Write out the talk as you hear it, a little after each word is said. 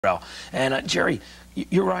Cantrell. And Jerry,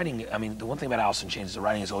 your writing, I mean, the one thing about Alice in Chains is the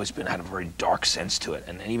writing has always had a very dark sense to it.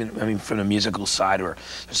 And even, I mean, from the musical side, where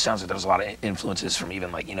it sounds like there's a lot of influences from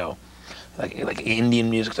even like, you know, like Indian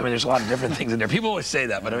music. I mean, there's a lot of different things in there. People always say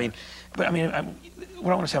that, but I mean, what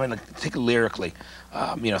I want to say, I mean, like, take it lyrically,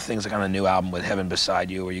 you know, things like on the new album with Heaven Beside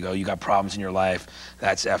You, where you go, you got problems in your life,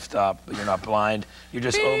 that's effed up, but you're not blind, you're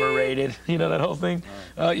just overrated, you know, that whole thing?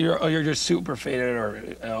 You're just super faded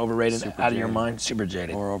or overrated, super out of your mind, super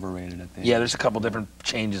jaded. Or overrated, I think. Yeah, there's a couple different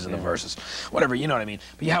changes in the verses. Whatever, you know what I mean?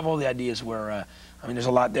 But you have all the ideas where, I mean, there's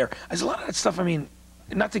a lot there. There's a lot of that stuff, I mean,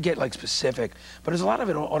 not to get like specific, but is a lot of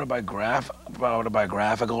it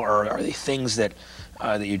autobiographical, or are they things that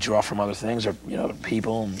that you draw from other things, or you know,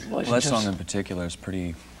 people and relationships? Well, that song in particular is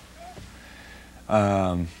pretty.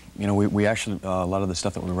 You know, we actually a lot of the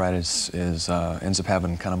stuff that we write ends up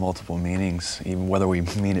having kind of multiple meanings, even whether we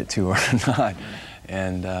mean it to or not.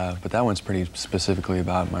 And but that one's pretty specifically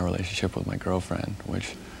about my relationship with my girlfriend,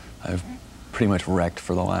 which I've pretty much wrecked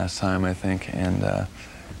for the last time, I think. And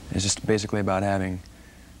it's just basically about having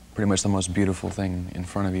pretty much the most beautiful thing in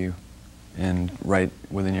front of you and right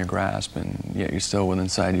within your grasp, and yet you're still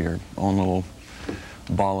inside your own little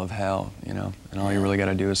ball of hell, you know, and all you really got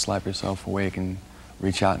to do is slap yourself awake and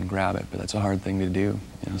reach out and grab it, but that's a hard thing to do,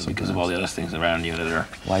 you know, because of all the other things around you that are...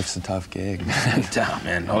 Life's a tough gig. Damn,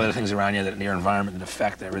 man. All the other things around you, that your environment that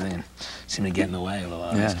affect everything and seem to get in the way of a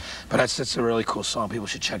lot of this. But that's a really cool song. People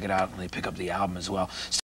should check it out when they pick up the album as well.